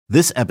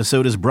This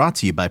episode is brought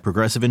to you by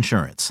Progressive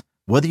Insurance.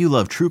 Whether you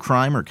love true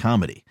crime or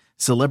comedy,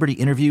 celebrity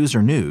interviews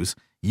or news,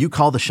 you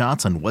call the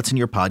shots on what's in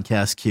your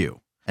podcast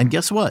queue. And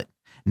guess what?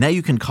 Now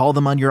you can call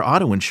them on your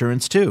auto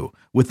insurance too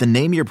with the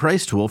Name Your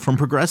Price tool from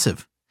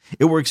Progressive.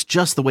 It works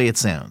just the way it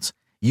sounds.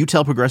 You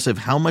tell Progressive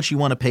how much you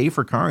want to pay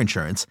for car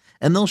insurance,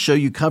 and they'll show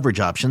you coverage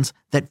options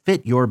that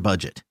fit your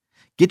budget.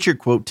 Get your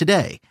quote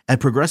today at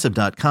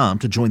Progressive.com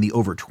to join the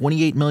over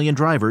 28 million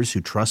drivers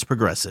who trust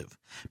Progressive.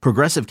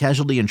 Progressive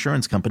Casualty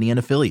Insurance Company and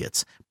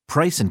Affiliates.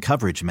 Price and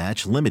coverage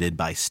match limited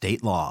by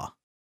state law.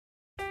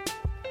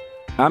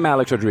 I'm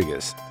Alex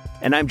Rodriguez.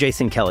 And I'm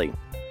Jason Kelly.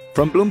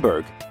 From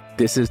Bloomberg,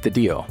 this is The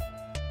Deal.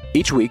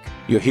 Each week,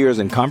 you'll hear us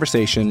in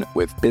conversation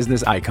with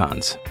business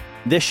icons.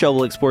 This show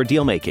will explore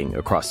deal-making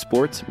across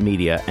sports,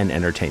 media, and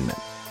entertainment.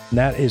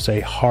 That is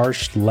a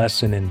harsh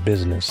lesson in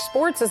business.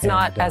 Sports is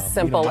not as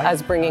simple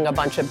as bringing a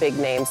bunch of big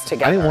names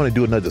together. I didn't want to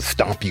do another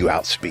stomp you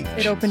out speech.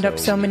 It opened up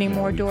so many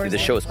more doors. The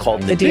show is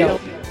called The Deal.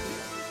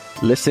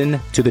 Listen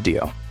to The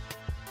Deal.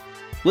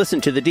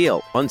 Listen to The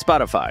Deal on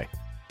Spotify.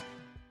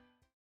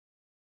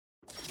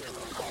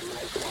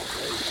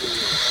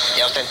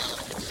 Houston,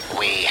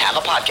 we have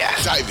a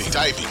podcast.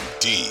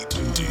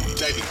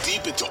 Diving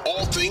deep into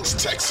all things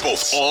Texas,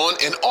 both on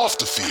and off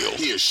the field.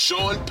 Here's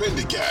Sean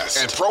Pendergast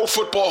and Pro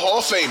Football Hall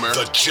of Famer,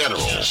 the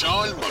General,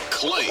 John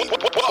McClain.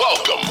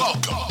 Welcome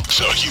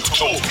to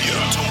Houtopia.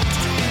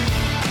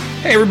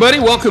 Hey everybody,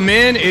 welcome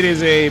in. It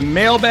is a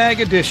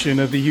mailbag edition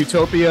of the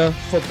Houtopia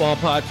Football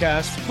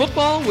Podcast.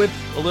 Football with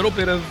a little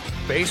bit of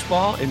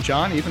baseball, and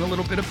John, even a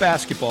little bit of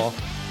basketball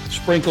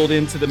sprinkled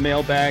into the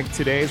mailbag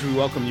today as we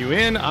welcome you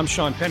in. I'm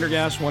Sean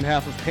Pendergast, one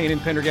half of Payne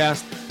and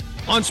Pendergast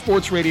on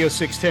Sports Radio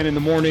 610 in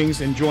the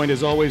mornings, and joined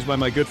as always by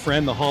my good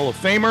friend, the Hall of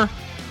Famer.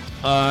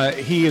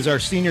 He is our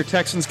senior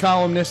Texans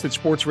columnist at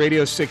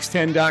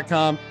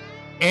sportsradio610.com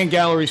and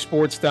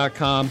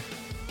gallerysports.com.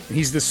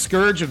 He's the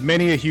scourge of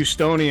many a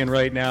Houstonian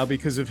right now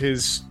because of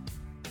his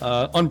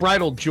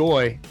unbridled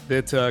joy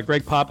that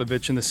Greg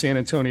Popovich and the San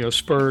Antonio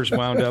Spurs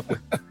wound up with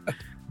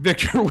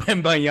Victor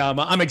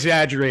Wembanyama. I'm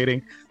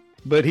exaggerating,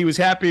 but he was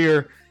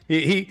happier.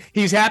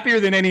 He's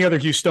happier than any other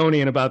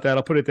Houstonian about that.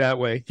 I'll put it that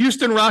way.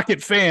 Houston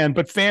Rocket fan,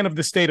 but fan of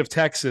the state of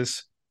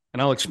Texas.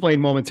 And I'll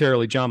explain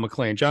momentarily, John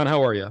McClain. John,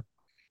 how are you?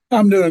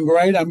 I'm doing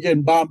great. I'm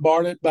getting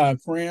bombarded by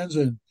friends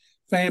and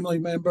family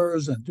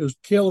members and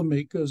just killing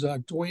me because I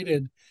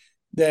tweeted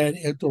that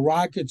if the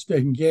Rockets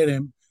didn't get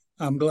him,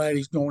 I'm glad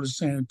he's going to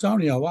San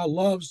Antonio. I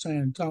love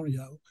San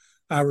Antonio.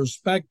 I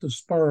respect the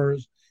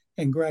Spurs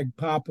and Greg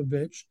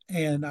Popovich,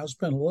 and I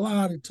spent a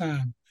lot of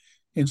time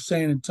in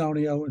San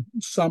Antonio in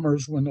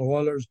summers when the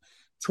Oilers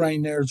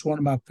train there. It's one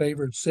of my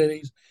favorite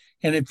cities.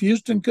 And if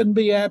Houston couldn't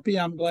be happy,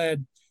 I'm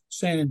glad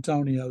San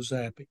Antonio's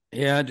happy.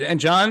 Yeah,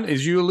 and John,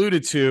 as you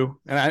alluded to,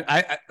 and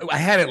I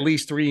had at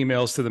least 3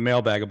 emails to the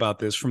mailbag about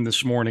this from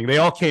this morning. They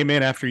all came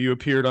in after you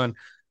appeared on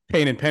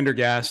Payne and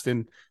Pendergast,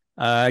 and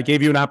I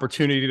gave you an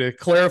opportunity to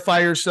clarify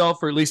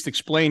yourself or at least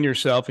explain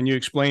yourself, and you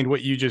explained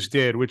what you just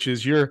did, which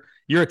is you're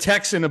a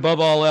Texan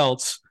above all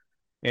else.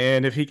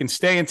 And if he can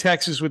stay in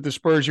Texas with the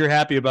Spurs, you're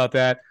happy about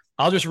that.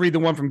 I'll just read the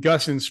one from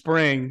Gus in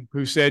Spring,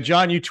 who said,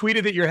 John, you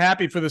tweeted that you're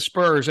happy for the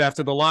Spurs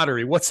after the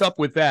lottery. What's up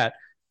with that?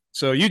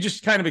 So you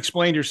just kind of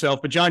explained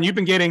yourself. But, John, you've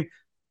been getting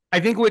 – I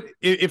think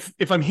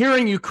if I'm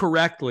hearing you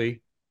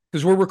correctly,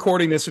 because we're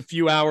recording this a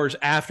few hours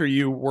after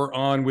you were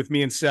on with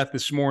me and Seth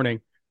this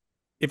morning,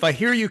 if I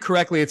hear you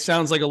correctly, it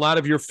sounds like a lot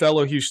of your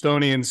fellow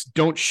Houstonians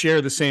don't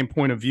share the same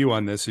point of view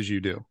on this as you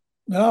do.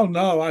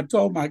 No. I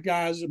told my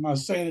guys at my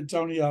San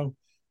Antonio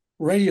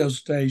radio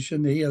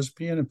station, the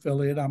ESPN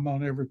affiliate, I'm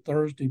on every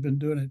Thursday, been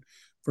doing it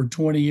for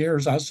 20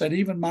 years. I said,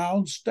 even my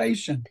own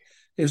station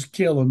is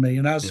killing me.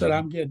 And I said,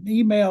 I'm getting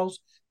emails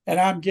and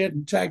I'm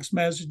getting text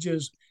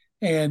messages.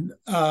 And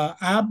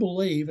I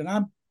believe, and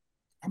I'm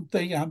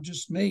thinking I'm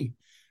just me.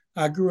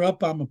 I grew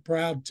up, I'm a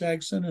proud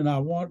Texan, and I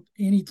want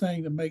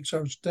anything that makes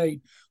our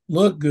state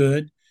look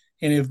good.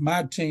 And if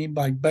my team,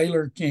 like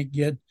Baylor, can't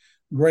get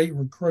great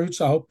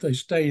recruits, I hope they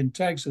stay in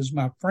Texas.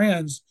 My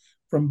friends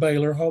from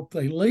Baylor hope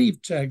they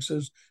leave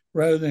Texas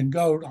rather than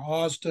go to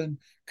Austin,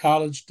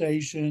 College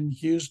Station,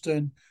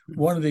 Houston,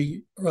 one of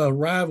the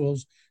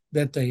rivals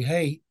that they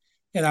hate.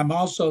 And I'm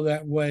also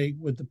that way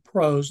with the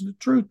pros. And the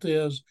truth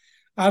is,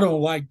 I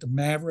don't like the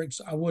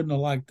Mavericks. I wouldn't have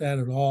liked that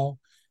at all.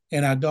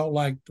 And I don't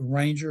like the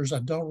Rangers. I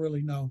don't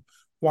really know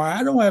why.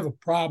 I don't have a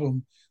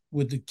problem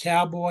with the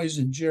Cowboys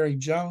and Jerry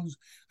Jones.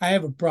 I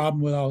have a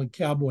problem with all the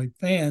Cowboy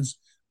fans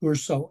who are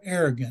so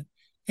arrogant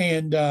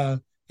and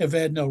have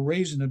had no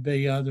reason to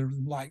be other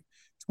than like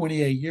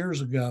 28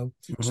 years ago.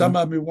 Mm-hmm. Some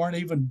of them weren't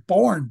even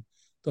born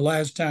the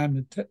last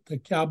time the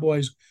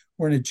Cowboys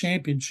were in a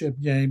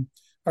championship game,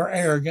 are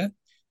arrogant.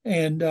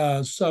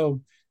 And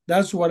so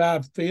that's what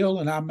I feel,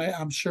 and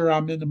I'm sure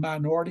I'm in the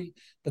minority,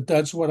 but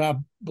that's what I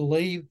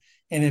believe.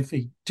 And if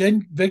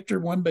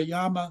Victor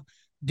Wembanyama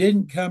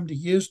didn't come to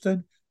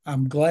Houston,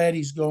 I'm glad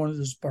he's going to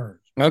the Spurs.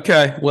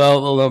 Okay,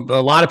 well,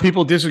 a lot of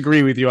people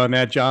disagree with you on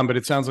that, John, but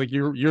it sounds like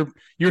you're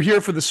here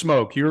for the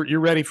smoke.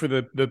 You're ready for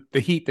the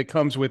heat that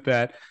comes with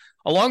that.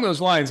 Along those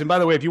lines, and by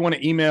the way, if you want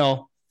to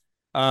email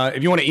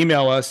If you want to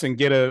email us and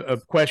get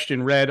a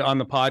question read on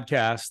the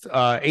podcast,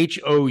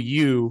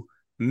 HOU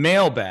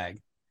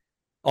mailbag,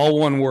 all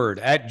one word,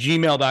 at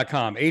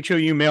gmail.com.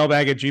 HOU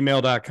mailbag at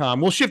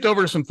gmail.com. We'll shift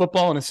over to some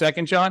football in a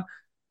second, John.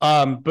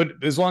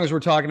 But as long as we're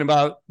talking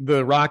about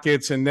the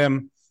Rockets and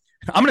them,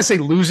 I'm going to say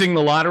losing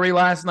the lottery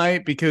last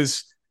night,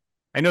 because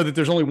I know that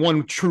there's only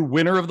one true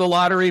winner of the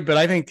lottery, but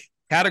I think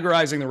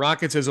categorizing the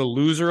Rockets as a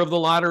loser of the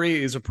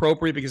lottery is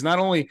appropriate, because not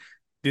only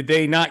did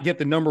they not get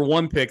the number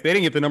 1 pick, they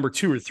didn't get the number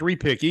 2 or 3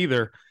 pick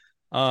either.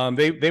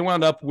 They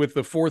wound up with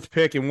the 4th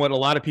pick in what a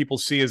lot of people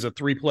see as a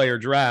 3-player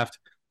draft.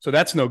 So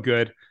that's no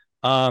good.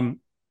 And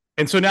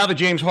so now the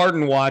James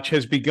Harden watch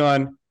has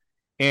begun,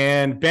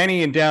 and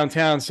Benny in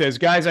downtown says,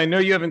 guys, I know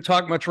you haven't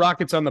talked much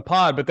Rockets on the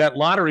pod, but that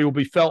lottery will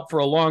be felt for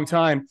a long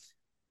time.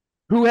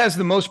 Who has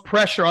the most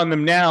pressure on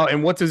them now,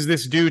 and what does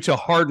this do to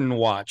Harden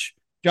watch?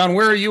 John,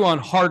 where are you on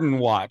Harden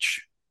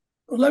watch?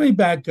 Well, let me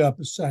back up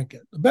a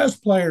second. The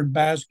best player in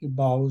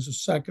basketball was a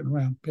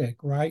second-round pick,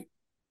 right?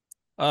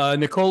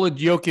 Nikola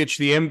Jokic,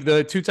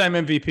 the 2-time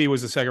MVP,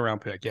 was the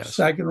second-round pick, yes.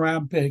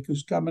 Second-round pick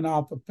who's coming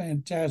off a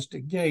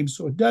fantastic game.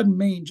 So it doesn't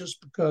mean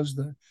just because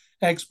the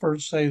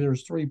experts say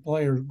there's 3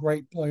 players,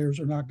 great players,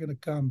 are not going to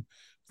come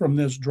from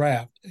this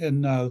draft.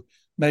 And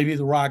maybe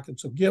the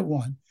Rockets will get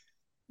one.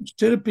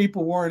 Instead of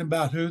people worrying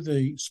about who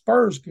the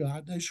Spurs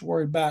got, they should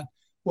worry about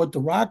what the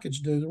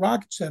Rockets do. The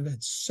Rockets have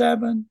had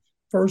 7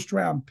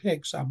 first-round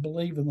picks, I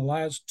believe, in the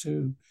last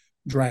 2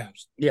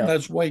 drafts. Yeah.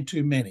 That's way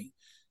too many.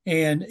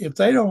 And if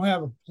they don't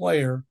have a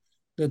player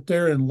that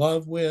they're in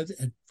love with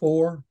at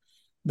 4,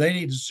 they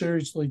need to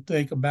seriously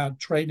think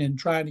about trading and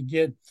trying to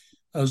get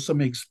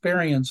some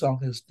experience on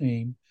this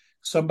team,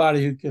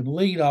 somebody who can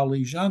lead all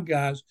these young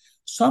guys,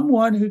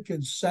 someone who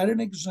can set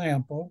an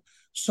example,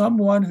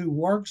 someone who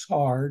works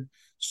hard,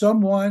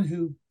 someone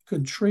who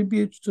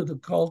contributes to the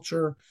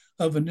culture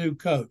of a new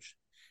coach.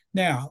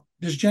 Now,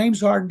 does James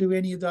Harden do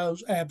any of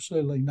those?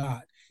 Absolutely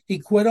not. He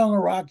quit on the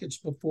Rockets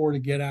before to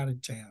get out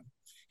of town.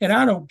 And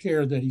I don't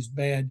care that he's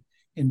bad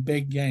in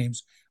big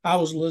games. I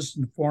was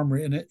listening to former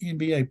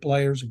NBA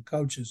players and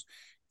coaches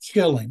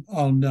kill him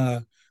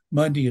on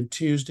Monday and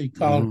Tuesday,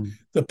 called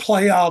the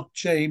playoff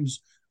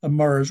James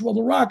emerged. Well,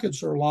 the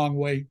Rockets are a long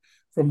way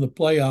from the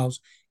playoffs.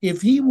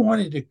 If he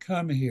wanted to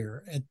come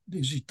here,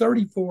 is he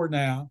 34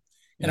 now?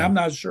 And I'm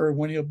not sure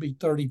when he'll be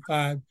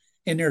 35.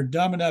 And they're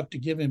dumb enough to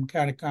give him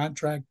kind of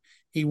contract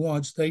he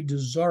wants. They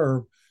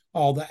deserve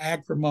all the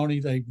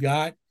acrimony they've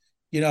got.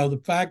 You know, the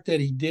fact that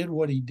he did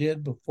what he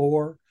did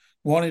before,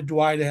 wanted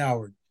Dwight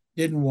Howard,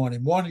 didn't want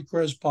him, wanted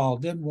Chris Paul,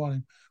 didn't want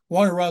him,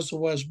 wanted Russell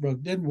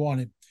Westbrook, didn't want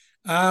him.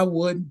 I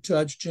wouldn't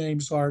touch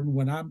James Harden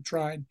when I'm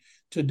trying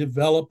to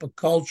develop a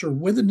culture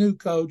with a new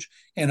coach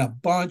and a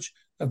bunch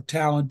of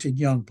talented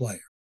young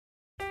players.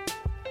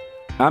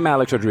 I'm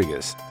Alex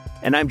Rodriguez.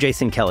 And I'm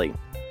Jason Kelly.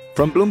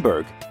 From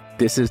Bloomberg,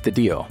 this is The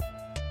Deal.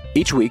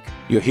 Each week,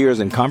 you'll hear us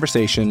in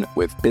conversation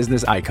with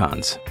business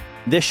icons.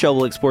 This show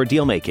will explore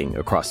deal-making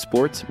across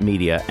sports,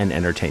 media, and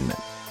entertainment.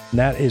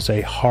 That is a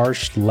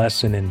harsh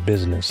lesson in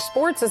business.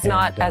 Sports is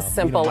not as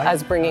simple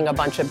as bringing a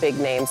bunch of big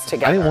names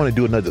together. I didn't want to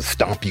do another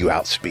stomp you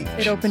out speech.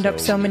 It opened up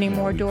so many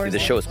more doors. The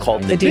show is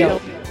called The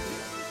Deal.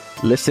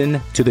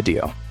 Listen to The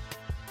Deal.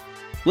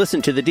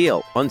 Listen to The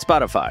Deal on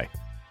Spotify.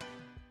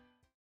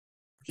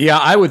 Yeah,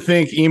 I would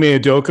think Ime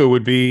Udoka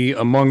would be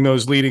among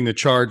those leading the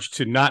charge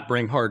to not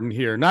bring Harden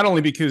here. Not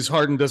only because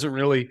Harden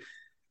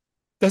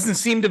doesn't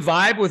seem to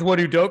vibe with what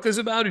Udoka's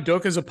about.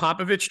 Udoka's a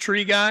Popovich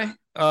tree guy.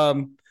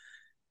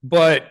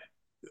 But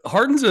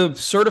Harden's a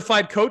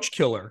certified coach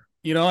killer.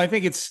 You know, I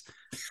think it's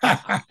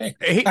I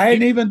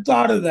hadn't even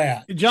thought of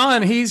that.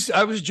 John,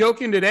 I was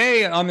joking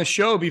today on the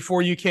show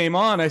before you came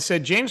on. I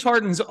said James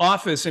Harden's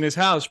office in his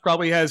house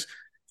probably has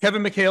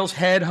Kevin McHale's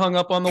head hung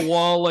up on the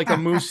wall like a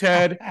moose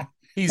head.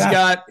 He's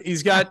got,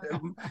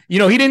 you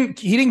know, he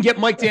didn't get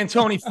Mike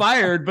D'Antoni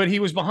fired, but he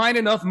was behind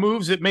enough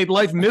moves that made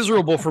life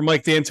miserable for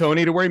Mike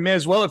D'Antoni to where he may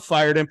as well have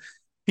fired him.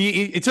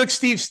 It took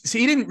Steve.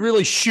 He didn't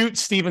really shoot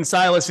Steven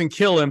Silas and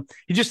kill him.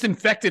 He just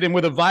infected him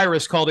with a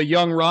virus called a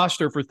young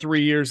roster for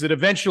 3 years that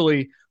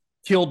eventually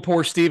killed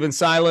poor Steven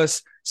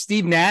Silas.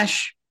 Steve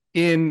Nash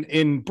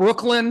in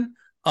Brooklyn.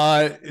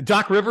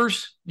 Doc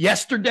Rivers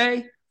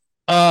yesterday.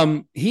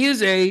 He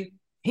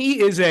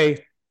is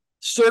a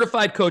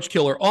certified coach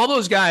killer. All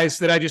those guys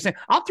that I just named.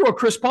 I'll throw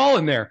Chris Paul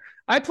in there.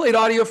 I played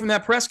audio from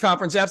that press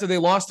conference after they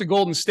lost to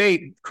Golden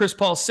State, Chris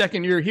Paul's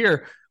second year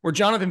here, where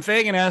Jonathan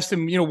Fagan asked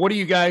him, you know, what do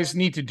you guys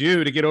need to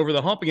do to get over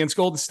the hump against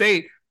Golden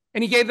State?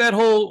 And he gave that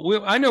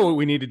whole, I know what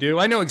we need to do.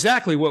 I know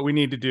exactly what we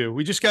need to do.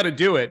 We just got to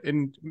do it.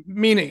 And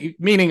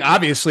meaning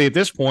obviously at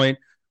this point,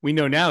 we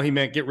know now he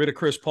meant get rid of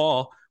Chris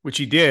Paul, which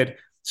he did.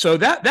 So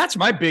that's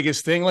my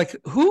biggest thing. Like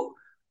who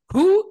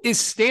is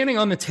standing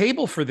on the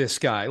table for this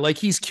guy? Like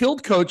he's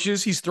killed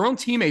coaches. He's thrown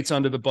teammates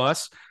under the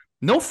bus.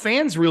 No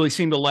fans really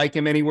seem to like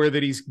him anywhere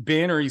that he's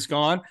been or he's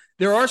gone.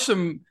 There are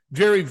some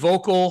very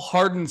vocal,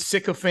 hardened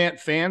sycophant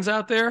fans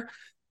out there.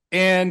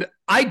 And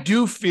I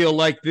do feel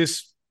like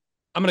this,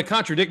 I'm going to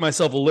contradict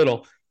myself a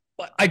little.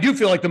 I do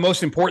feel like the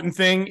most important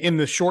thing in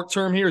the short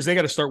term here is they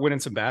got to start winning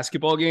some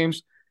basketball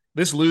games.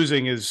 this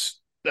losing is,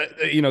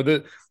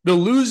 the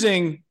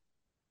losing,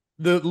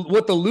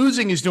 what the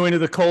losing is doing to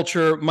the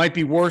culture might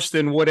be worse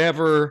than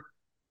whatever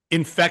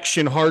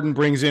infection Harden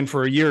brings in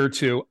for a year or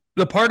two.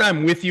 The part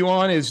I'm with you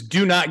on is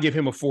do not give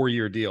him a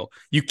 4-year deal.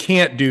 You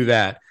can't do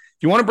that.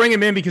 If you want to bring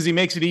him in because he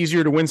makes it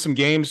easier to win some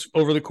games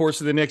over the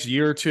course of the next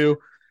year or two,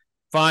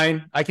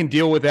 fine. I can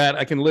deal with that.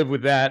 I can live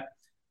with that.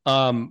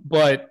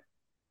 But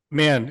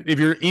man, if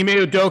you're Ime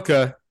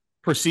Udoka,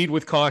 proceed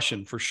with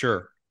caution for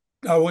sure.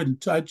 I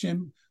wouldn't touch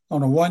him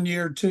on a 1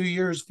 year, 2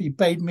 years. If he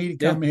paid me to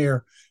come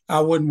here, I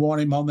wouldn't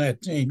want him on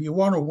that team. You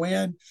want to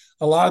win.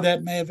 A lot of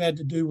that may have had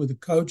to do with the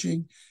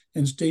coaching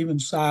and Steven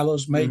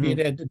Silas. Maybe it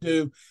had to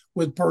do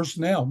with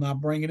personnel,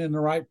 not bringing in the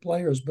right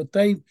players. But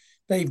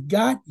they've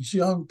got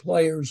young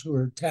players who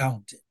are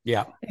talented.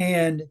 Yeah.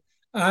 And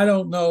I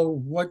don't know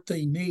what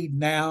they need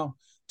now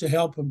to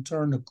help them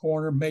turn the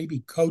corner. Maybe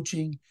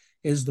coaching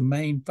is the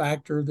main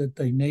factor that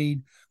they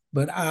need.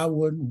 But I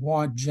wouldn't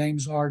want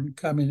James Harden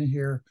coming in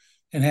here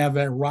and have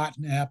that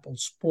rotten apple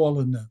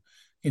spoiling the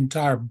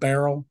entire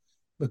barrel,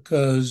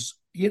 because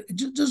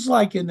just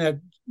like in that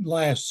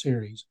last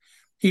series,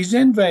 he's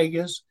in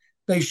Vegas.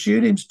 They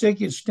shoot him,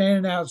 stick it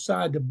standing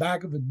outside the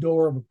back of the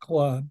door of a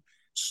club,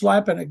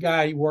 slapping a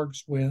guy he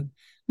works with.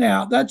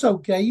 Now, that's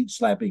okay. You can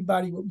slap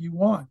anybody what you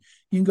want.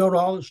 You can go to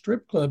all the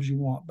strip clubs you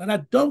want. But I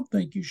don't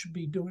think you should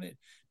be doing it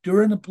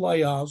during the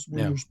playoffs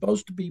when you're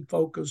supposed to be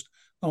focused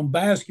on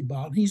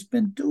basketball. And he's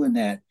been doing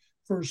that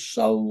for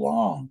so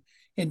long.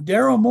 And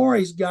Daryl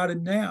Morey's got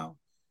him now.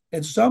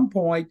 At some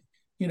point,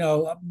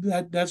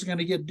 that's going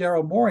to get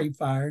Daryl Morey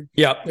fired.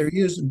 Yep. They're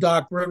using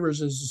Doc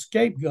Rivers as a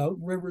scapegoat.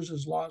 Rivers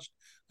has lost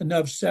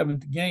enough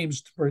seventh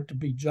games for it to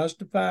be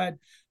justified.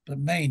 But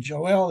man,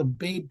 Joel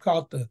Embiid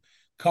caught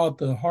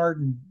the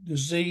Harden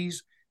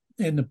disease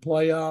in the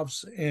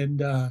playoffs,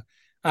 and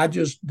I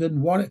just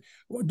didn't want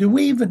it. Do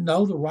we even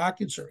know the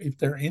Rockets or if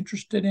they're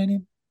interested in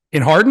him?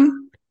 In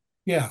Harden?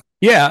 Yeah.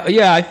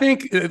 I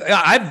think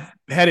I've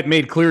had it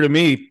made clear to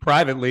me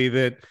privately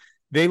that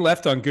they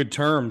left on good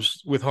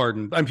terms with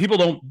Harden. I mean, people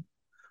don't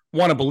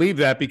want to believe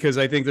that because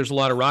I think there's a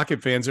lot of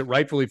Rocket fans that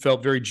rightfully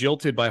felt very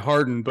jilted by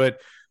Harden. But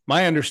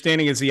my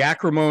understanding is the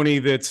acrimony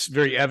that's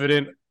very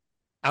evident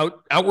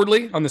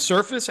outwardly on the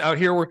surface out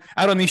here, we're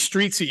out on these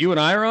streets that you and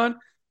I are on,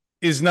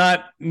 is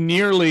not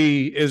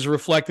nearly as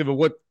reflective of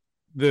what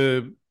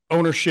the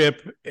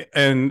ownership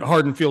and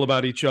Harden feel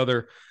about each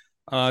other,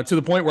 to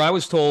the point where I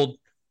was told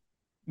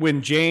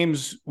when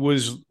James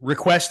was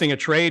requesting a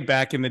trade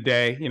back in the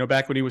day,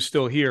 back when he was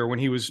still here, when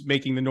he was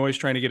making the noise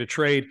trying to get a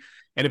trade,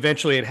 and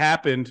eventually it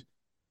happened,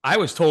 I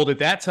was told at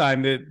that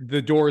time that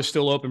the door is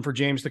still open for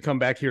James to come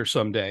back here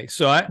someday.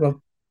 So I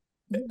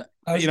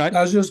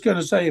was just going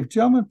to say, if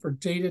Tillman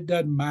Fertitta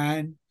doesn't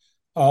mind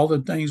all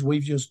the things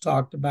we've just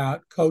talked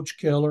about, coach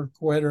killer,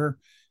 quitter,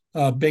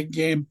 big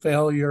game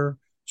failure,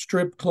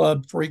 strip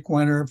club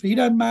frequenter, if he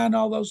doesn't mind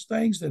all those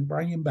things, then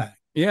bring him back.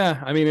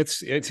 Yeah, I mean, it's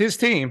his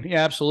team.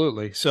 Yeah,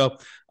 absolutely. So,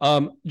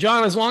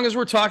 John, as long as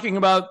we're talking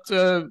about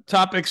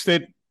topics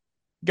that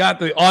got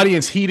the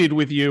audience heated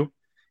with you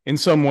in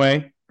some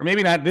way, or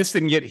maybe not, this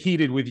didn't get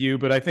heated with you,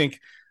 but I think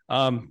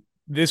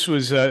this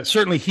was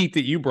certainly heat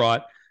that you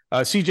brought.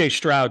 CJ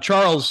Stroud.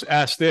 Charles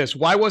asked this: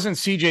 why wasn't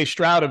CJ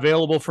Stroud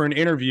available for an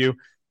interview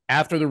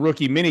after the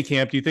rookie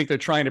minicamp? Do you think they're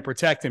trying to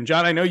protect him?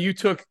 John, I know you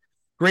took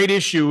great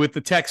issue with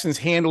the Texans'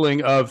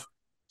 handling of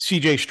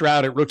CJ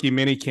Stroud at rookie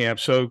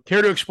minicamp. So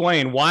care to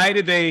explain why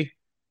did they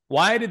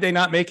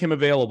not make him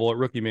available at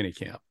rookie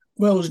minicamp?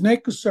 Well, it was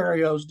Nick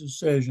Casario's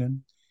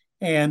decision,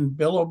 and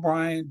Bill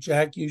O'Brien,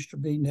 Jack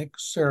Easterby, Nick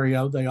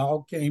Casario, they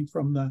all came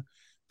from the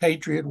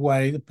Patriot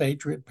way, the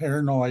Patriot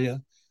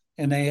paranoia.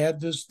 And they had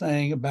this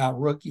thing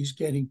about rookies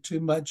getting too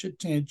much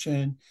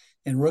attention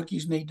and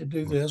rookies need to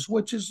do this,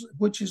 which is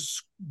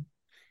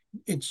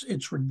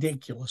it's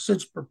ridiculous.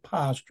 It's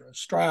preposterous.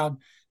 Stroud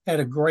had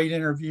a great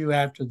interview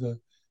after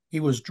he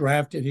was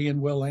drafted, he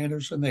and Will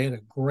Anderson. They had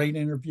a great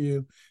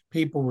interview.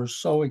 People were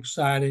so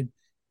excited.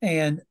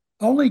 And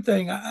only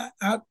thing I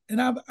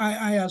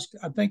asked,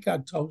 I think I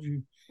told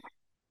you,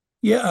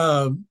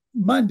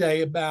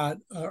 Monday about,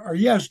 or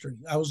yesterday,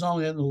 I was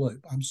only in the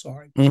loop. I'm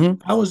sorry.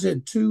 Mm-hmm. I was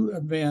at two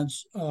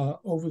events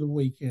over the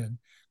weekend,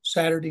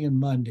 Saturday and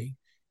Monday,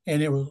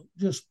 and it was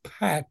just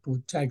packed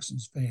with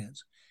Texans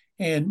fans.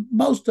 And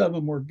most of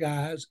them were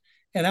guys.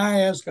 And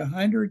I asked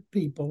 100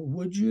 people,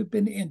 would you have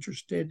been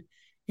interested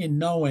in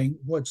knowing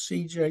what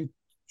CJ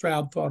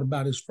Stroud thought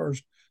about his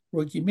first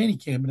rookie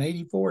minicamp? And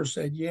 84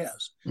 said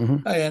yes.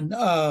 Mm-hmm.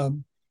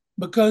 And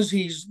because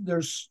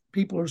there's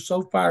people are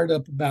so fired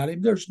up about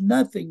him, there's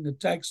nothing the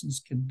Texans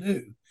can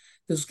do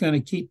that's going to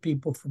keep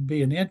people from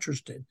being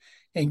interested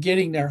and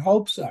getting their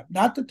hopes up.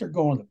 Not that they're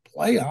going to the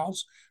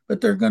playoffs,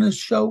 but they're going to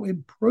show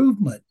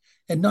improvement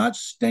and not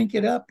stink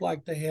it up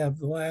like they have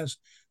the last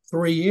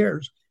 3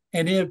 years.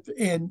 And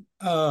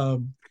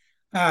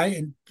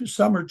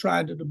some are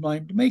trying to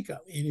blame D'Amico.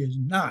 It is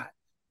not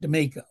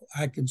D'Amico.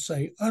 I can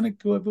say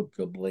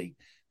unequivocally,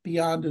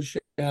 beyond a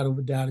shadow of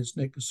a doubt, it's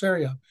Nick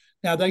Casario.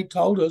 Now, they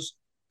told us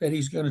that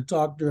he's going to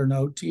talk during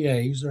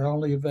OTAs. They're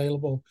only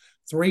available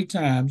 3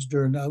 times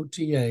during the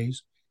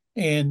OTAs.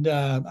 And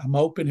I'm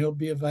hoping he'll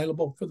be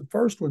available for the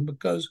first one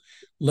because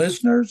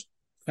listeners,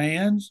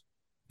 fans,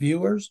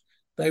 viewers,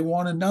 they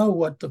want to know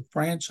what the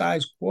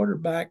franchise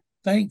quarterback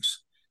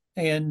thinks.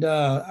 And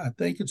I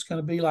think it's going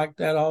to be like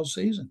that all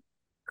season.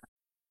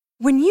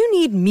 When you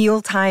need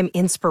mealtime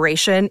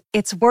inspiration,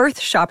 it's worth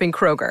shopping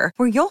Kroger,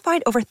 where you'll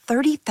find over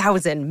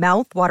 30,000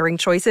 mouth-watering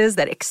choices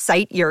that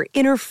excite your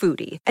inner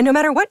foodie. And no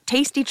matter what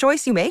tasty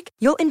choice you make,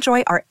 you'll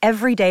enjoy our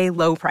everyday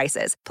low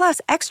prices, plus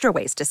extra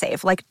ways to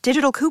save, like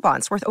digital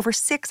coupons worth over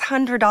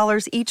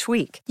 $600 each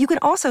week. You can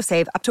also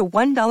save up to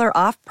 $1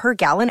 off per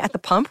gallon at the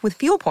pump with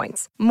fuel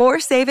points.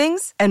 More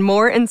savings and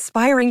more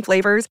inspiring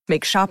flavors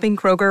make shopping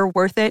Kroger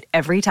worth it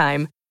every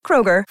time.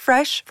 Kroger,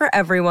 fresh for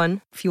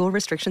everyone. Fuel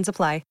restrictions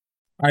apply.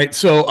 All right.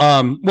 So,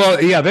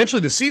 eventually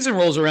the season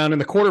rolls around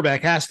and the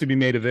quarterback has to be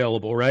made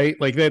available, right?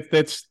 Like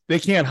they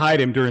can't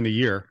hide him during the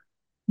year.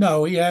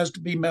 No, he has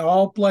to be,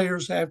 all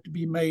players have to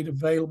be made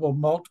available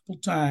multiple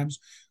times,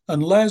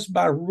 unless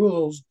by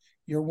rules,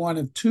 you're one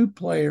of 2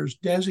 players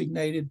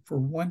designated for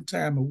 1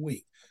 time a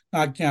week,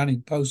 not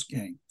counting post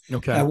game.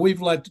 Okay. Now,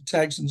 we've let the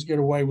Texans get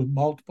away with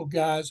multiple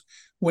guys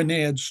when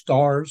they had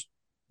stars,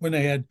 when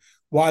they had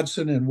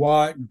Watson and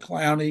Watt and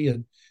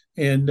Clowney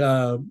and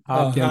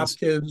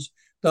Hopkins.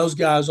 Those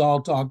guys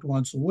all talked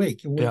once a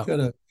week, and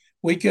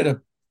we could have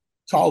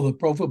called the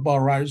Pro Football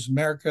Writers of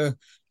America,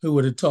 who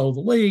would have told the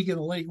league, and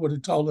the league would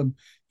have told them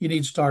you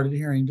need to start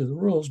adhering to the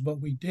rules,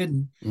 but we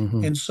didn't.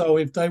 Mm-hmm. And so,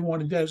 if they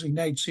want to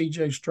designate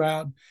C.J.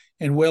 Stroud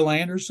and Will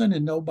Anderson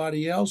and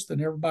nobody else,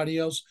 then everybody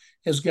else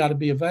has got to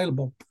be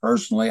available.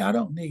 Personally, I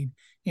don't need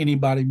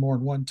anybody more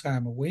than 1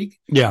 time a week.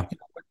 Yeah,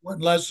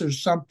 unless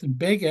there's something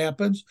big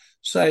happens,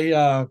 say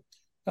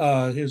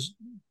his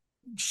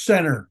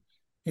center.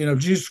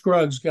 Juice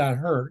Scruggs got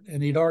hurt,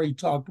 and he'd already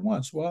talked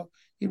once. Well,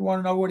 he'd want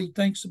to know what he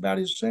thinks about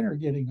his center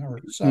getting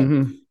hurt.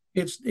 So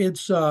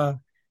it's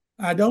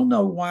I don't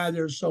know why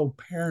they're so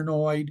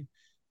paranoid,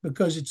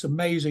 because it's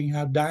amazing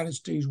how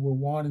dynasties were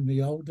won in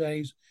the old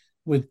days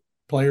with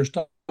players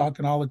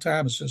talking all the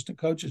time, assistant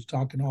coaches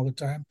talking all the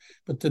time.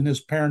 But then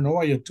this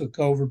paranoia took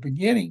over,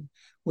 beginning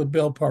with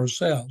Bill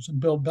Parcells, and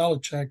Bill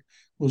Belichick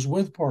was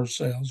with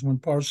Parcells when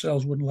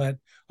Parcells wouldn't let,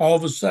 all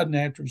of a sudden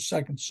after his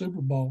second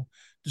Super Bowl,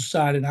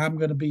 decided I'm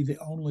going to be the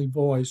only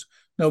voice.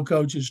 No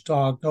coaches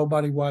talk.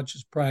 Nobody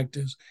watches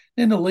practice.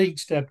 Then the league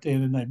stepped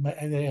in,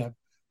 and they have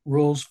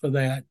rules for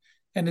that.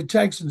 And the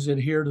Texans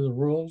adhere to the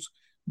rules,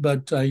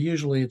 but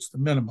usually it's the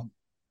minimum.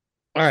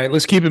 All right,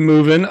 let's keep it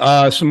moving.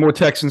 Some more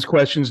Texans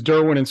questions.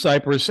 Derwin in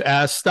Cyprus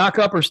asks, stock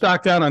up or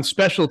stock down on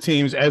special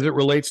teams as it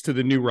relates to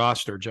the new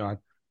roster, John?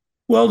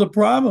 Well, the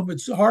problem,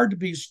 it's hard to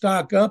be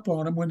stock up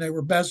on them when they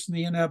were best in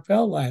the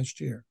NFL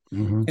last year.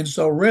 Mm-hmm. And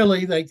so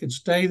really they could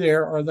stay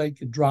there or they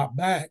could drop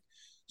back.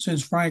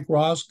 Since Frank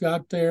Ross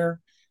got there,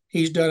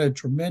 he's done a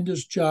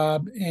tremendous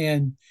job.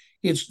 And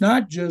it's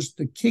not just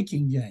the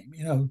kicking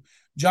game.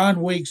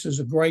 John Weeks is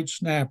a great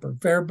snapper.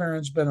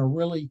 Fairbairn's been a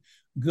really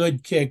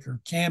good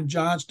kicker. Cam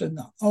Johnston,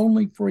 the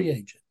only free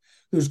agent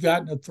who's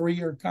gotten a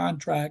 3-year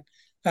contract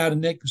out of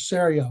Nick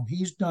Caserio.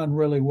 He's done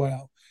really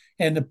well.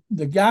 And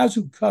the guys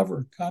who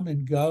cover come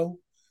and go,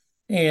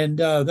 and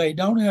they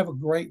don't have a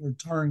great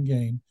return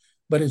game,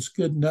 but it's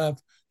good enough.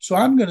 So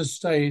I'm going to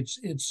say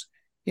it's.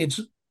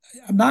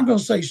 I'm not going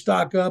to say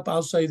stock up.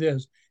 I'll say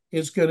this: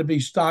 it's going to be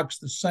stocks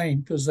the same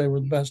because they were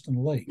the best in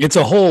the league. It's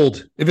a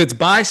hold. If it's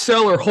buy,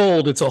 sell, or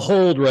hold, it's a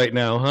hold right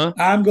now, huh?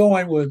 I'm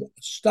going with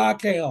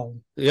stock held.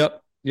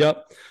 Yep.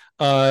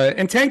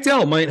 And Tank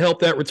Dell might help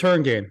that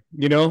return game.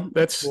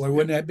 That's boy,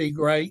 wouldn't that be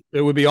great?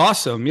 It would be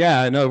awesome.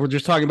 Yeah. No, we're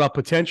just talking about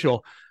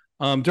potential.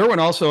 Derwin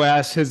also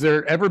asks, has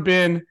there ever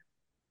been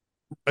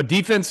a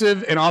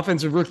defensive and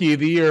offensive rookie of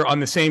the year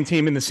on the same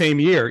team in the same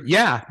year?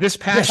 Yeah, this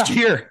past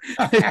year.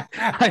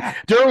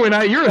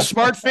 Derwin, you're a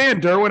smart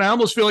fan, Derwin. I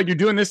almost feel like you're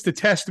doing this to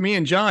test me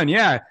and John.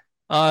 Yeah.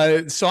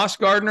 Sauce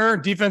Gardner,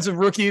 defensive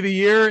rookie of the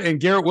year, and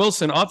Garrett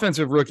Wilson,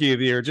 offensive rookie of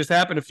the year. It just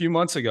happened a few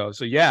months ago.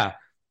 So, yeah.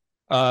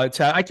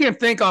 I can't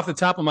think off the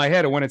top of my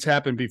head of when it's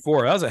happened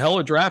before. That was a hell of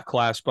a draft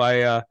class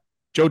by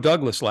Joe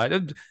Douglas.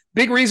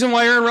 Big reason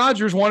why Aaron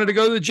Rodgers wanted to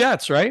go to the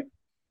Jets, right?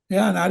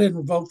 Yeah, and I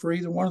didn't vote for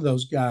either one of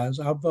those guys.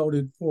 I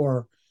voted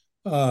for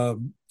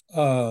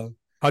Hutchinson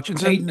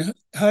Hayden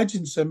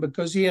Hutchinson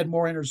because he had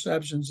more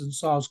interceptions than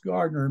Sauce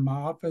Gardner, and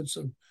my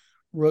offensive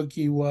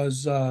rookie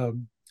was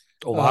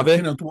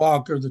Kenneth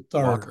Walker III.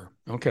 Walker.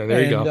 Okay,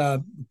 there you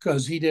go.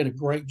 Because he did a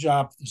great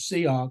job for the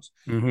Seahawks.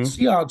 Mm-hmm. The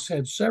Seahawks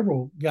had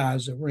several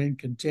guys that were in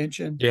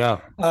contention. Yeah.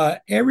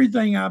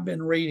 Everything I've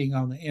been reading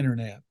on the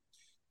internet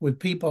with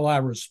people I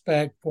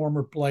respect,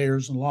 former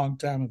players and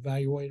longtime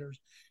evaluators,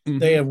 mm-hmm.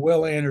 they have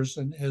Will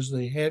Anderson as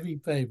the heavy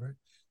favorite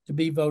to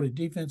be voted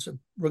Defensive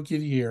Rookie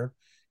of the Year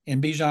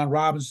and Bijan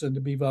Robinson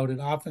to be voted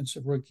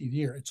Offensive Rookie of the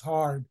Year. It's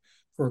hard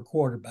for a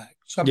quarterback.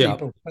 Some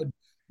people put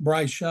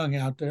Bryce Young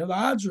out there. The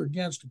odds are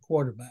against a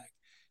quarterback.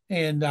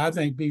 And I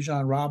think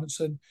Bijan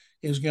Robinson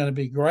is going to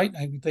be great.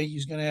 I think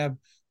he's going to have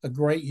a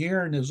great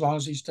year. And as long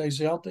as he stays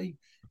healthy,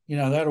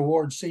 that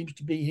award seems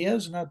to be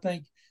his. And I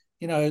think,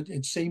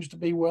 it seems to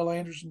be Will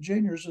Anderson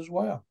Jr.'s as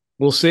well.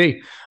 We'll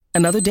see.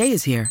 Another day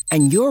is here,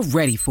 and you're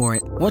ready for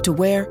it. What to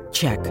wear?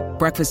 Check.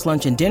 Breakfast,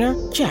 lunch, and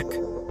dinner? Check.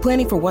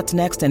 Planning for what's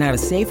next and how to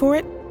save for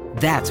it?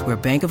 That's where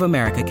Bank of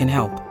America can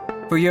help.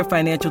 For your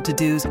financial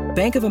to-dos,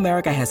 Bank of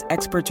America has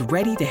experts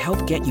ready to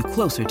help get you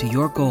closer to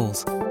your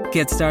goals.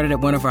 Get started at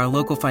one of our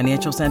local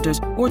financial centers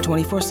or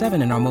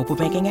 24/7 in our mobile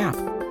banking app.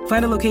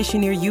 Find a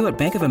location near you at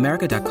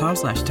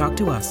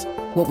bankofamerica.com/talktous.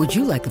 What would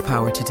you like the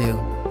power to do?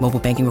 Mobile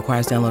banking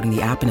requires downloading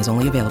the app and is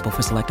only available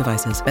for select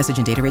devices. Message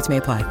and data rates may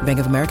apply. Bank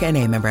of America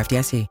N.A., member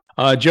FDIC.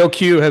 Joe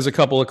Q has a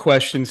couple of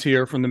questions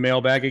here from the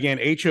mailbag. Again,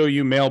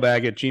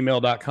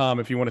 houmailbag@gmail.com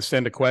if you want to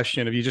send a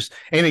question. If you just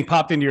anything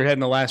popped into your head in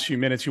the last few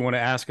minutes you want to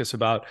ask us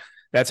about,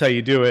 that's how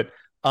you do it.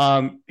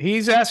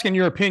 He's asking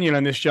your opinion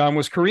on this, John.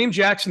 Was Kareem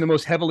Jackson the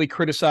most heavily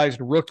criticized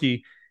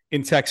rookie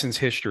in Texans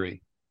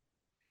history?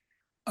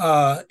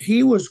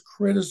 He was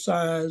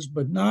criticized,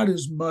 but not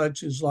as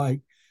much as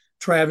like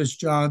Travis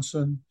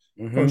Johnson,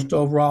 first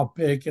overall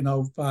pick in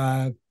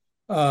 2005.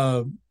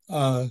 Well,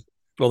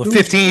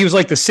 he was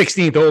like the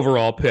 16th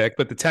overall pick,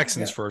 but the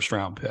Texans' first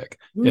round pick.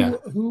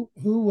 Who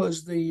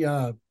was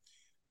the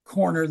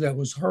corner that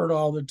was hurt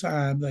all the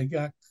time? They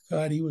got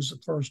cut. He was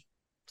the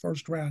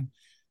first round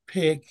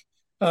pick.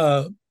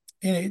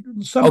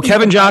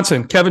 Kevin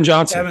Johnson. Kevin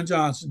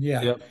Johnson,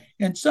 yeah. Yep.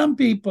 And some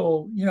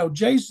people,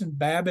 Jason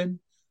Babin,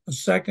 a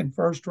second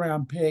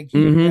first-round pick, he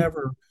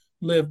never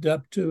lived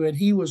up to it.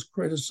 He was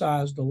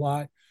criticized a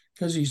lot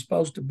because he's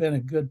supposed to have been a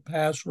good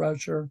pass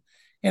rusher.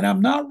 And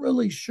I'm not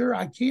really sure.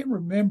 I can't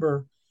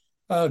remember.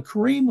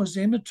 Kareem was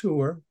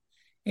immature,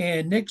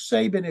 and Nick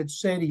Saban had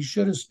said he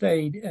should have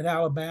stayed at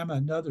Alabama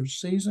another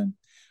season.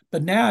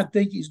 But now I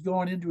think he's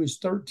going into his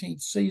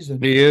 13th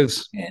season. He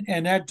is.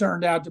 And that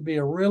turned out to be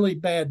a really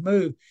bad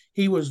move.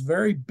 He was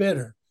very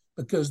bitter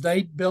because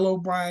Bill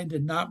O'Brien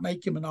did not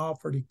make him an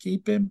offer to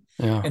keep him.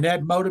 Yeah. And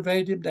that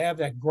motivated him to have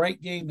that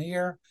great game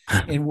here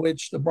in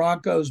which the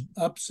Broncos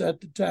upset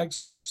the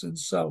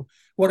Texans. So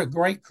what a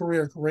great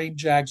career Kareem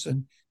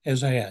Jackson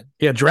has had.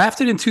 Yeah,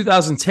 drafted in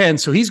 2010.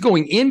 So he's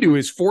going into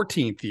his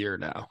 14th year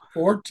now.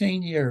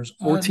 14 years.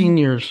 14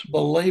 years.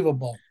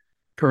 Unbelievable.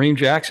 Kareem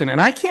Jackson.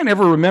 And I can't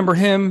ever remember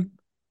him.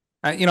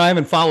 I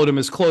haven't followed him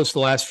as close the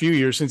last few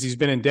years since he's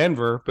been in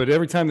Denver, but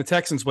every time the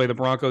Texans play the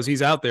Broncos,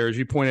 he's out there, as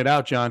you pointed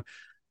out, John.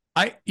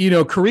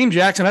 Kareem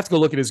Jackson, I have to go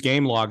look at his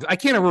game logs. I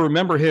can't ever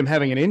remember him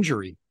having an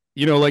injury.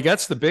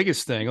 That's the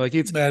biggest thing.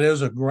 That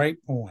is a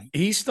great point.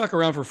 He stuck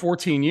around for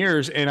 14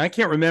 years, and I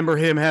can't remember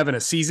him having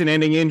a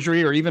season-ending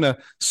injury or even a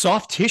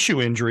soft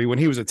tissue injury when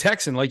he was a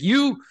Texan.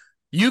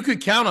 You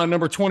could count on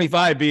number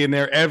 25 being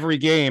there every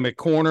game at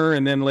corner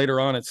and then later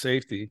on at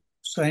safety.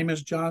 Same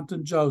as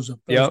Jonathan Joseph.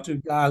 Those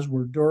two guys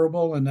were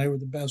durable, and they were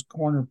the best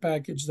corner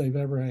package they've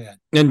ever had.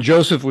 And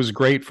Joseph was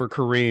great for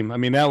Kareem. I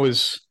mean, that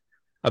was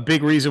a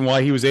big reason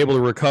why he was able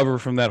to recover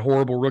from that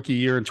horrible rookie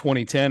year in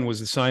 2010 was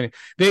the signing.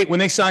 When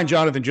they signed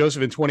Jonathan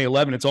Joseph in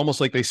 2011, it's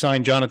almost like they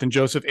signed Jonathan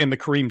Joseph and the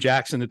Kareem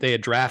Jackson that they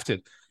had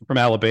drafted from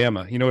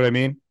Alabama. You know what I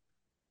mean?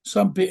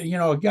 Some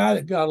people, a guy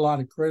that got a lot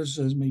of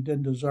criticism he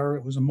didn't deserve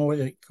it was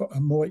Amobi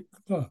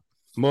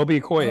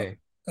Okoye,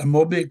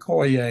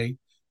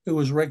 who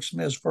was Rick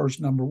Smith's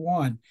first number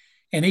one.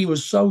 And he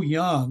was so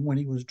young when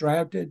he was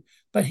drafted,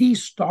 but he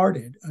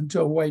started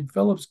until Wade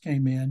Phillips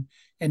came in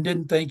and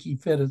didn't think he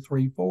fit a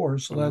 3-4.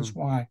 So that's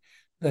why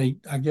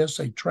I guess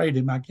they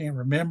traded him. I can't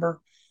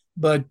remember.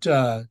 But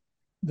I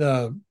don't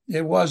know.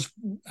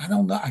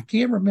 I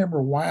can't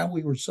remember why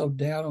we were so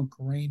down on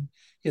Kareem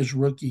his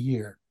rookie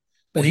year.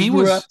 But he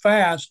grew up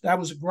fast. That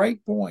was a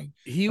great point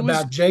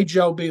about J.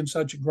 Joe being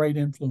such a great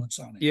influence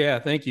on him. Yeah,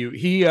 thank you.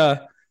 He,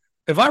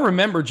 if I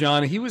remember,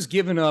 John, he was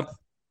giving up.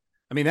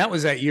 I mean, that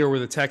was that year where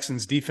the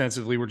Texans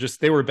defensively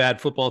they were a bad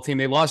football team.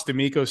 They lost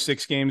D'Amico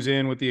 6 games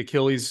in with the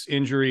Achilles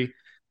injury.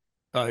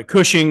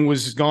 Cushing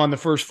was gone the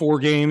first 4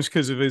 games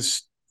because of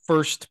his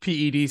first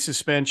PED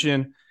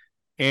suspension.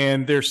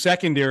 And their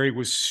secondary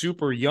was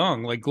super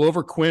young. Like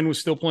Glover Quinn was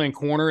still playing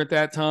corner at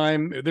that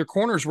time. Their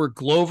corners were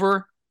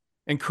Glover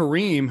and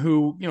Kareem,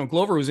 who,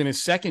 Glover was in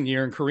his second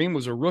year and Kareem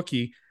was a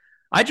rookie.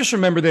 I just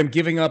remember them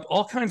giving up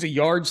all kinds of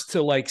yards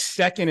to like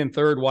second and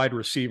third wide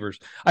receivers.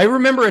 I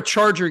remember a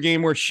Charger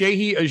game where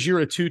Shehi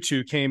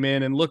Ajira-Tutu came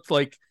in and looked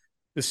like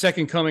the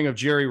second coming of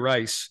Jerry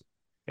Rice.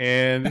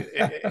 And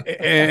I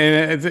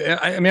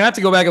mean, I have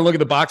to go back and look at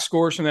the box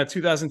scores from that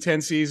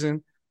 2010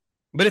 season,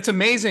 but it's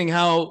amazing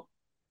how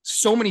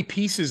so many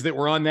pieces that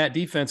were on that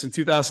defense in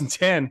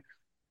 2010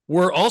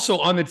 were also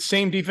on the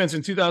same defense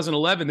in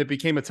 2011 that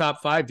became a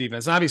top 5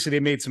 defense. Obviously, they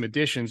made some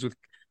additions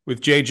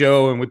with J.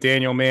 Joe and with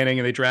Daniel Manning,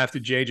 and they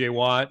drafted J.J.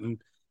 Watt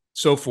and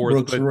so forth.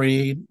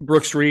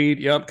 Brooks Reed.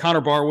 Yep.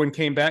 Connor Barwin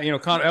came back.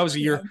 That was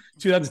the year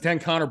 2010.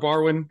 Connor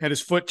Barwin had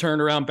his foot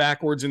turned around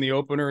backwards in the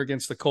opener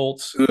against the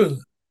Colts.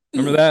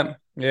 Remember that?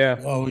 Yeah.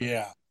 Oh,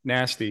 yeah.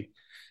 Nasty.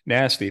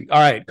 All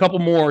right. A couple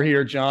more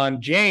here,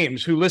 John.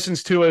 James, who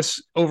listens to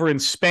us over in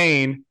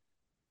Spain,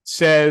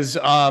 says,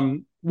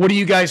 what do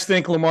you guys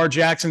think Lamar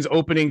Jackson's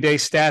opening day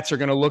stats are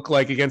going to look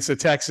like against the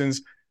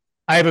Texans?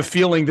 I have a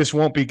feeling this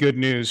won't be good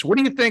news. What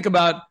do you think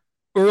about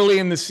early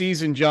in the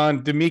season,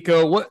 John?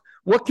 D'Amico,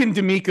 what can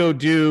D'Amico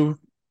do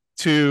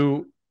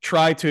to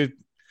try to,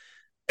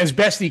 as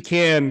best he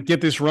can,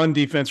 get this run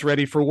defense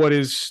ready for what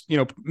is,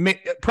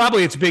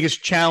 probably its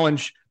biggest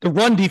challenge, the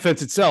run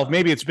defense itself,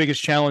 maybe its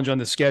biggest challenge on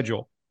the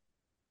schedule?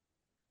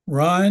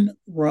 Run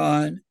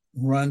some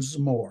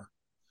more.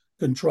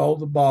 Control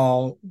the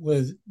ball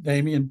with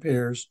Damian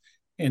Pierce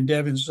and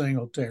Devin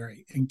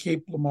Singletary and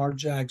keep Lamar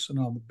Jackson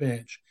on the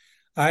bench.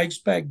 I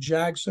expect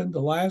Jackson, the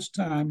last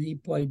time he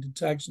played the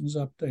Texans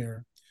up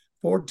there,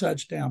 4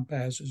 touchdown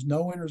passes,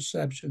 no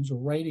interceptions, a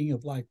rating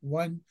of like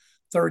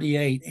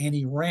 138, and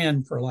he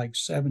ran for like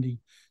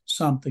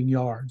 70-something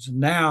yards. And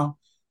now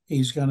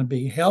he's going to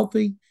be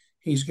healthy.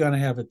 He's going to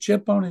have a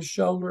chip on his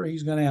shoulder.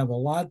 He's going to have a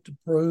lot to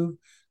prove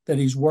that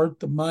he's worth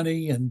the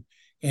money, and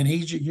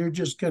you're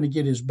just going to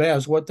get his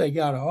best. What they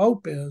got to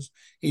hope is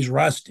he's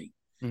rusty.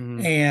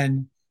 Mm-hmm.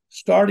 And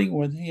starting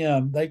with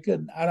him, they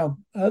couldn't,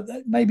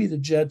 maybe the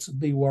Jets would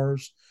be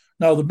worse.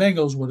 No, the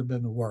Bengals would have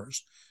been the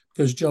worst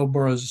because Joe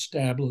Burrow's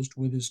established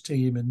with his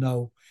team and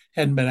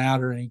hadn't been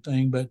out or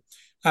anything. But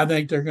I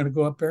think they're going to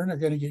go up there and they're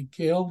going to get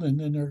killed, and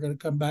then they're going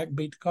to come back and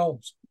beat the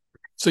Colts.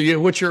 So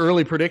what's your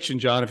early prediction,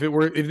 John? If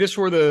this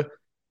were the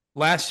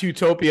last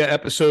Houtopia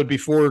episode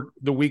before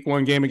the Week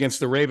 1 game against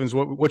the Ravens,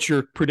 what's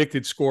your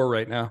predicted score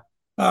right now?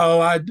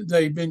 Oh,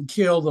 they've been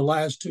killed the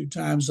last 2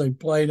 times they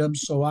played them.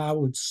 So I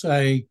would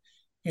say,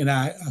 and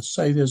I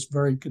say this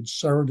very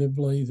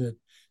conservatively,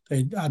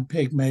 that I'd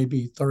pick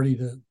maybe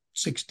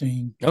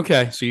 30-16.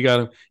 Okay, so you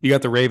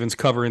got the Ravens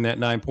covering that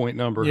 9-point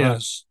number.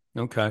 Yes.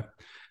 Huh? Okay.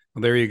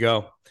 Well, there you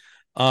go.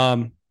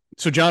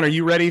 So, John, are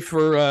you ready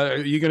for are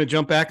you going to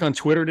jump back on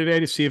Twitter today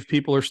to see if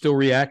people are still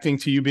reacting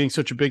to you being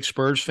such a big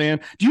Spurs fan?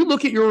 Do you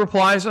look at your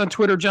replies on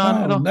Twitter,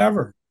 John? No,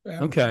 never.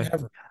 Okay.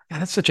 Never. God,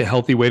 that's such a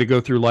healthy way to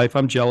go through life.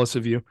 I'm jealous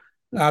of you.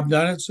 I've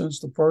done it since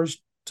the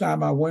first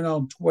time I went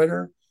on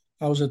Twitter.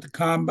 I was at the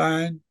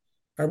Combine.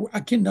 I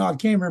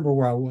can't remember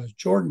where I was.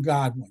 Jordan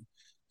Godwin,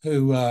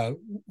 who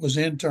was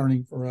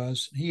interning for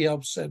us, he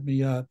helped set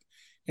me up,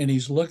 and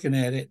he's looking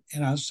at it,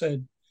 and I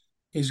said,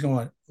 he's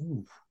going,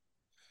 ooh.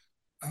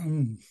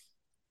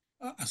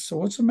 So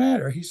what's the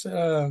matter? He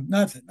said,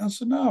 nothing. I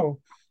said, no,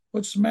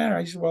 what's the matter?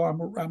 He said, well,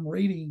 I'm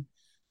reading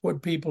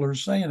what people are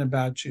saying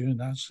about you.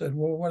 And I said,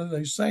 well, what are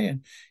they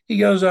saying? He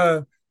goes,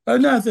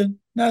 nothing.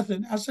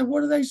 I said,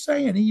 what are they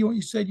saying?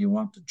 He said, you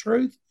want the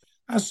truth?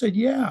 I said,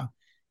 yeah.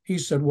 He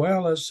said,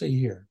 well, let's see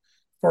here.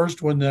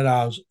 First one, that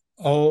I was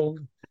old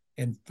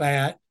and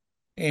fat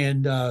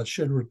and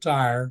should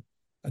retire.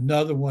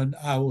 Another one,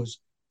 I was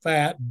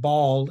fat,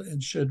 bald,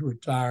 and should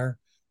retire.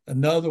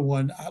 Another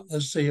one,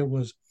 let's see, it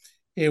was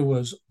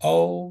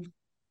old,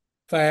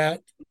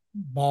 fat,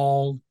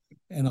 bald,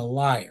 and a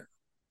liar.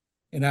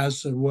 And I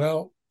said,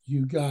 well,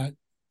 you got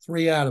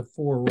 3 out of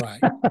 4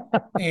 right.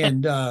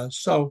 And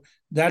so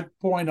that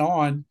point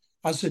on,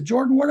 I said,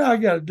 Jordan, what do I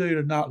got to do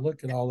to not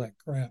look at all that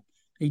crap?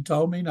 He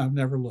told me, and I've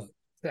never looked.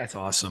 That's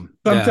awesome.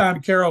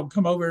 Sometime Carol will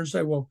come over and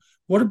say, well,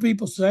 what do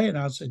people say? And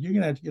I said, you're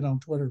going to have to get on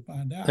Twitter to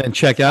find out. And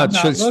check out.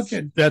 I'm not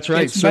looking. That's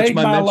right. It's made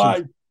my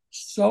life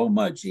so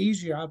much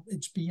easier.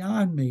 It's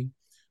beyond me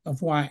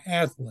of why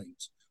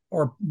athletes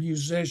or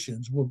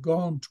musicians will go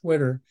on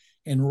Twitter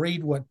and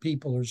read what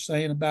people are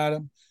saying about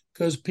them,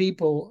 because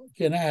people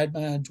can add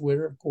on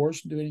Twitter, of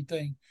course, and do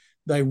anything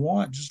they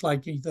want, just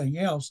like anything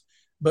else.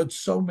 But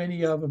so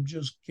many of them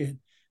just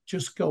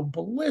go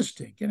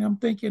ballistic. And I'm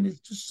thinking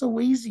it's just so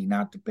easy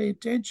not to pay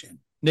attention.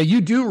 Now,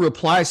 you do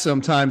reply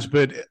sometimes,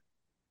 but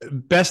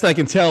best I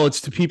can tell,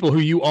 it's to people who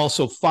you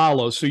also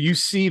follow. So you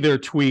see their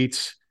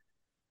tweets.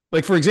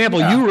 Like, for example,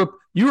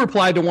 you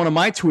replied to one of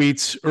my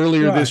tweets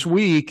earlier this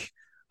week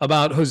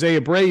about Jose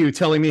Abreu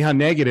telling me how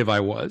negative I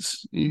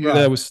was. Right.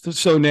 That was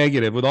so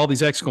negative with all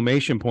these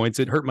exclamation points.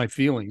 It hurt my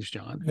feelings,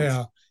 John.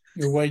 Yeah,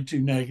 you're way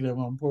too negative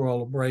on poor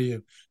old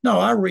Abreu. No,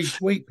 I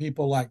retweet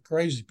people like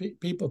crazy.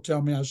 People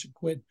tell me I should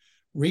quit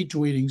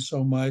retweeting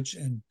so much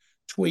and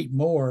tweet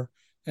more.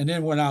 And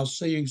then when I'll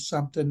see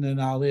something,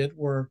 then I'll hit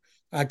where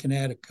I can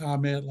add a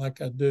comment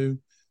like I do,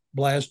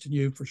 blasting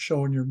you for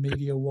showing your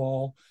media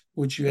wall,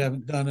 which you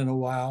haven't done in a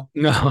while.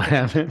 No, I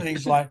haven't.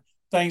 Things like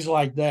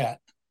that.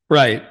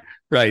 Right.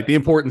 The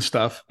important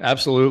stuff.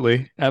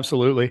 Absolutely.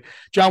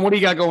 John, what do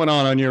you got going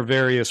on your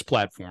various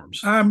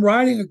platforms? I'm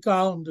writing a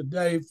column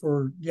today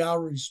for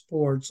Gallery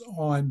Sports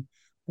on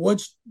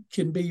what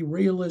can be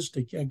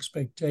realistic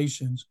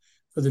expectations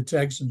for the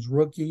Texans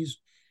rookies.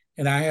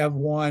 And I have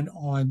one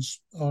on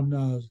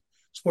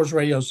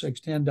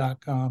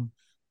sportsradio610.com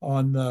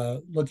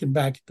on looking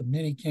back at the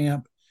mini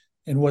camp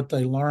and what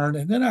they learned.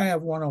 And then I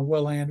have one on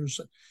Will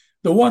Anderson.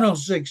 The one on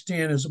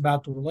 610 is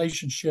about the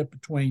relationship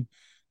between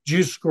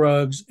Juice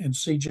Scruggs and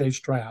C.J.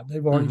 Stroud.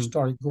 They've already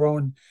started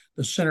growing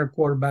the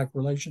center-quarterback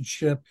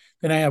relationship.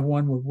 Then I have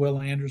one with Will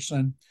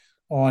Anderson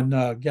on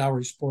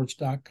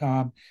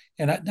gallerysports.com.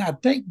 And I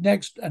think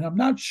next, and I'm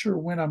not sure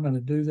when I'm going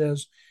to do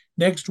this,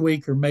 next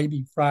week or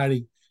maybe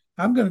Friday,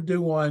 I'm going to do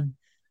one.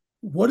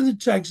 What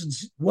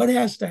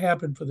has to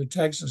happen for the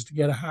Texans to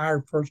get a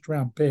higher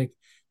first-round pick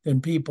than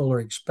people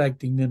are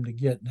expecting them to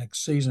get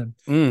next season?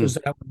 Because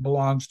that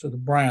belongs to the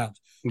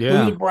Browns.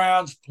 Yeah. Who the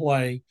Browns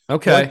play.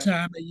 Okay. What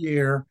time of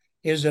year.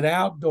 Is it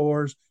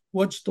outdoors?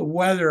 What's the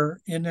weather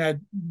in that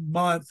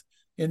month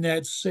in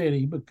that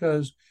city?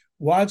 Because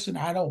Watson,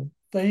 I don't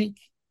think,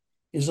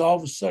 is all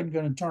of a sudden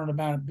going to turn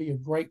around and be a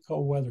great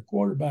cold weather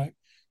quarterback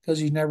because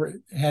he never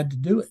had to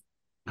do it.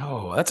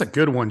 Oh, that's a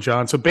good one,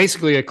 John. So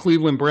basically a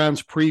Cleveland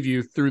Browns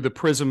preview through the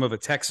prism of a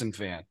Texan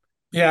fan.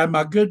 Yeah,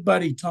 my good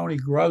buddy Tony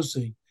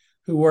Grossi,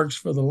 who works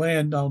for the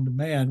Land on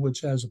Demand,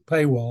 which has a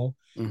paywall,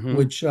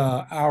 which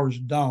ours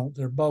don't.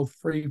 They're both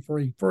free.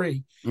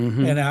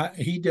 And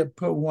he did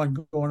put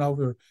one going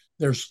over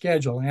their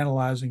schedule,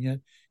 analyzing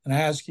it, and I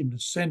asked him to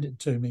send it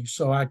to me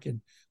so I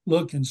can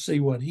look and see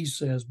what he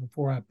says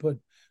before I put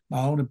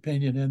my own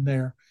opinion in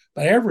there.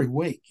 But every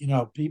week,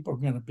 people are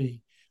going to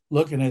be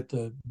looking at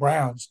the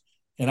Browns,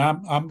 and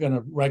I'm going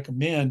to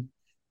recommend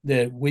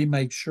that we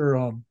make sure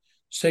on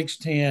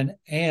 610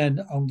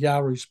 and on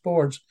Gallery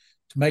Sports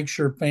to make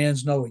sure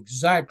fans know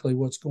exactly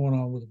what's going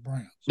on with the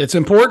Browns. It's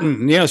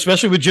important,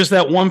 especially with just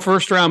that one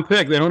first-round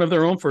pick. They don't have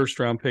their own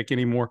first-round pick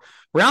anymore.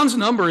 Browns'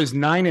 number is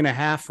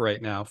 9.5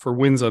 right now for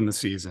wins on the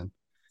season.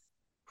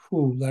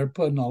 Ooh, they're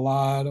putting a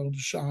lot on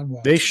Deshaun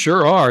Watson. They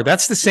sure are.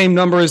 That's the same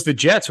number as the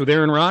Jets with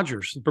Aaron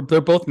Rodgers.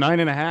 They're both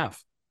 9.5.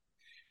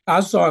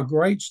 I saw a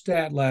great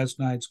stat last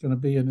night. It's going to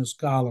be in this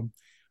column.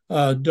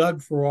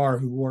 Doug Farrar,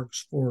 who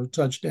works for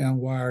Touchdown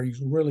Wire,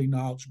 he's a really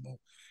knowledgeable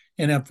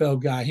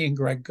NFL guy. He and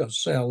Greg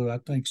Cosell, who I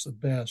think is the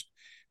best.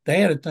 They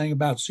had a thing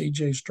about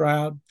C.J.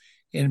 Stroud,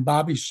 and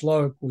Bobby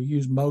Slowick will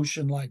use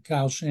motion like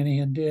Kyle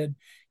Shanahan did.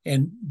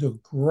 And the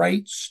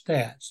great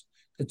stats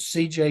that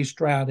C.J.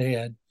 Stroud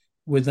had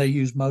when they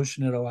used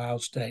motion at Ohio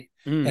State.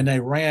 And they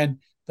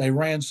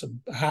ran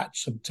some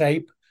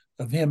tape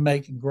of him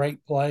making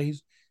great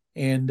plays.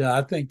 And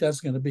I think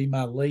that's going to be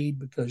my lead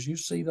because you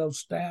see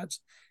those stats,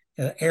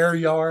 air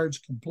yards,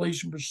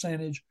 completion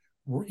percentage,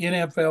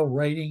 NFL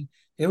rating.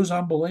 It was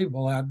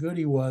unbelievable how good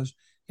he was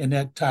in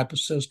that type of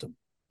system.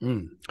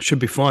 Should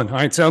be fun. All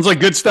right. Sounds like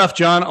good stuff,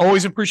 John.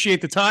 Always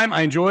appreciate the time.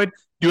 I enjoyed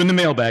doing the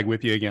mailbag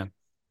with you again.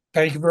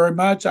 Thank you very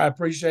much. I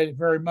appreciate it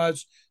very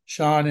much,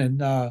 Sean. And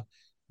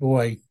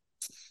boy,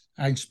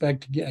 I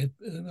expect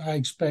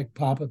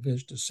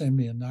Popovich to send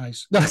me a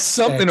nice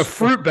something, a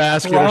fruit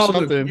basket or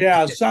something.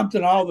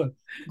 Something, all the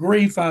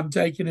grief I'm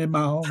taking in my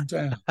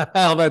hometown.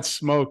 Oh, that's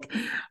smoke.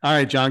 All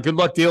right, John, good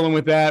luck dealing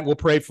with that. We'll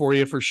pray for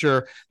you for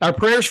sure. Our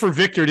prayers for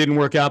Victor didn't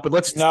work out, but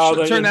let's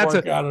turn that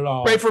to out at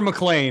all. Pray for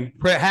McClain.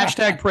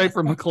 Hashtag pray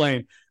for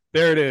McClain.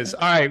 There it is.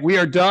 All right, we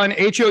are done.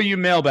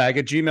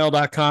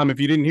 HOUmailbag@gmail.com. If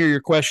you didn't hear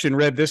your question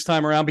read this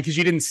time around because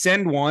you didn't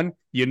send one,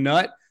 you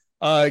nut.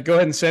 Go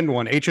ahead and send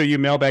one,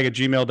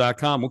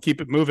 HOUmailbag@gmail.com. We'll keep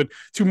it moving.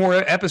 2 more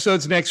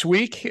episodes next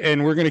week,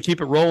 and we're going to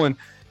keep it rolling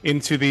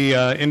into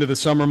the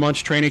summer months.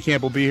 Training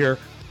camp will be here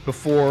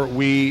before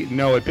we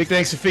know it. Big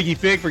thanks to Figgy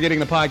Fig for getting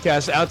the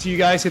podcast out to you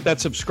guys. Hit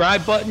that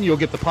subscribe button. You'll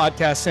get the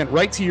podcast sent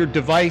right to your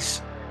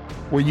device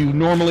where you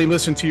normally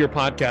listen to your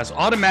podcast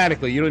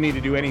automatically. You don't need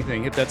to do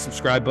anything. Hit that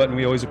subscribe button.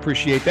 We always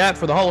appreciate that.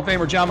 For the Hall of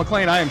Famer John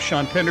McClain, I am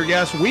Sean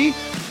Pendergast. We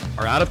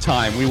are out of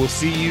time. We will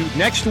see you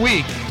next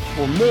week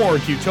for more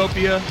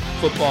Houtopia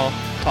Football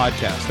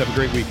Podcast. Have a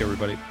great week,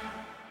 everybody.